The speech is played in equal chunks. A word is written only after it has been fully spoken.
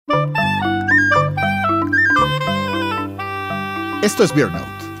Esto es Burnout.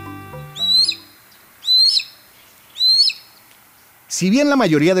 Si bien la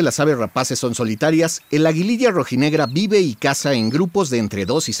mayoría de las aves rapaces son solitarias, el aguililla rojinegra vive y caza en grupos de entre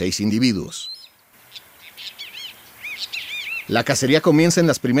 2 y 6 individuos. La cacería comienza en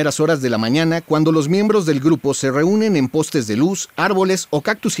las primeras horas de la mañana cuando los miembros del grupo se reúnen en postes de luz, árboles o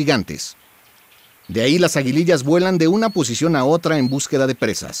cactus gigantes. De ahí las aguilillas vuelan de una posición a otra en búsqueda de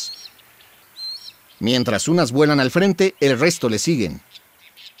presas. Mientras unas vuelan al frente, el resto le siguen.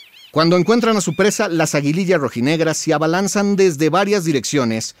 Cuando encuentran a su presa, las aguilillas rojinegras se abalanzan desde varias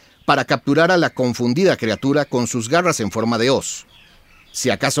direcciones para capturar a la confundida criatura con sus garras en forma de hoz.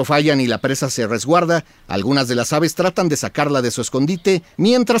 Si acaso fallan y la presa se resguarda, algunas de las aves tratan de sacarla de su escondite,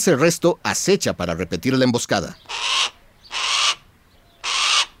 mientras el resto acecha para repetir la emboscada.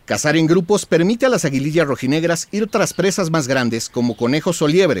 Cazar en grupos permite a las aguilillas rojinegras ir tras presas más grandes como conejos o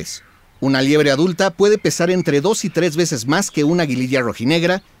liebres. Una liebre adulta puede pesar entre 2 y 3 veces más que una aguililla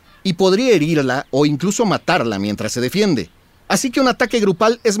rojinegra y podría herirla o incluso matarla mientras se defiende. Así que un ataque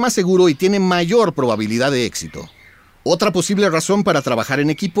grupal es más seguro y tiene mayor probabilidad de éxito. Otra posible razón para trabajar en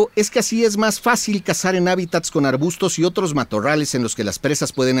equipo es que así es más fácil cazar en hábitats con arbustos y otros matorrales en los que las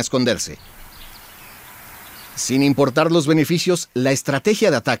presas pueden esconderse. Sin importar los beneficios, la estrategia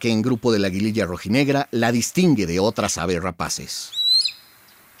de ataque en grupo de la aguililla rojinegra la distingue de otras aves rapaces.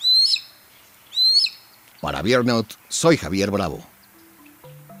 Para Burnout, soy Javier Bravo.